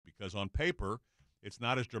because on paper it's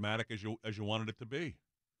not as dramatic as you wanted it to be.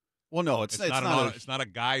 Well, no, it's not a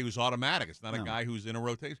guy who's automatic. It's not a No. guy who's in a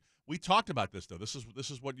rotation. We talked about this though. This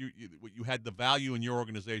is what you had the value in your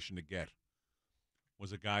organization to get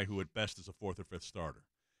was a guy who at best is a fourth or fifth starter.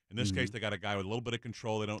 In this case, they got a guy with a little bit of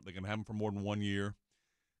control. They can have him for more than 1 year.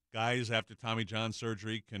 Guys after Tommy John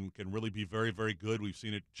surgery can really be very, very good. We've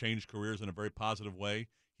seen it change careers in a very positive way.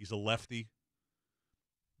 He's a lefty.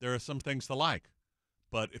 There are some things to like,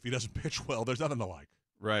 but if he doesn't pitch well, there's nothing to like.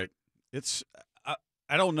 Right. It's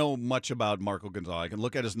I don't know much about Marco Gonzales. I can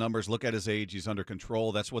look at his numbers, look at his age. He's under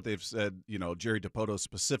control. That's what they've said. Jerry DiPoto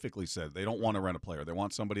specifically said they don't want to rent a player. They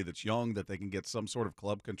want somebody that's young that they can get some sort of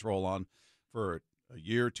club control on for a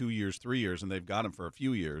year, 2 years, 3 years, and they've got him for a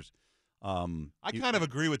few years. I kind of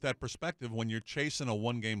agree with that perspective when you're chasing a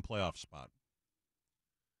one-game playoff spot.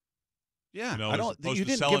 Yeah, you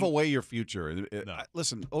didn't give away your future. No.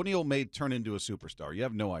 Listen, O'Neill may turn into a superstar. You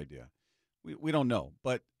have no idea. We don't know,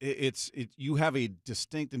 but you have a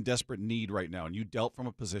distinct and desperate need right now, and you dealt from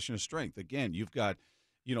a position of strength. Again, you've got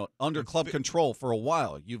under club control for a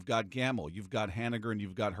while. You've got Gamble, you've got Haniger, and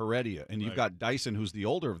you've got Heredia, and you've got Dyson, who's the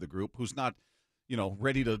older of the group, who's not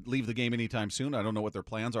ready to leave the game anytime soon. I don't know what their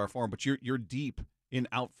plans are for him, but you're deep in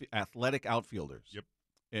athletic outfielders. Yep.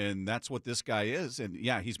 And that's what this guy is. And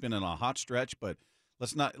yeah, he's been in a hot stretch, but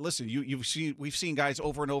let's not listen. We've seen guys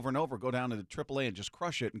over and over and over go down to the AAA and just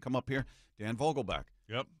crush it and come up here. Dan Vogelbach.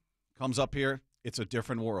 Yep. Comes up here. It's a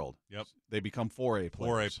different world. Yep. They become 4A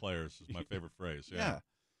players. 4A players is my favorite phrase. Yeah.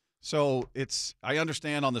 So I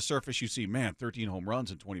understand on the surface you see, 13 home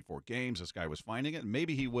runs in 24 games. This guy was finding it, and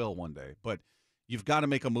maybe he will one day. But you've got to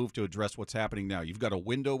make a move to address what's happening now. You've got a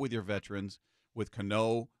window with your veterans, with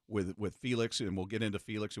Cano, with Felix, and we'll get into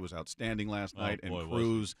Felix, who was outstanding last night, and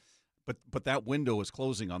Cruz. But that window is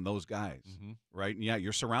closing on those guys, right? And yeah,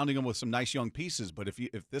 you're surrounding them with some nice young pieces, but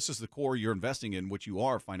if this is the core you're investing in, which you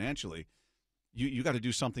are financially, you got to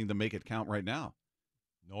do something to make it count right now.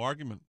 No argument.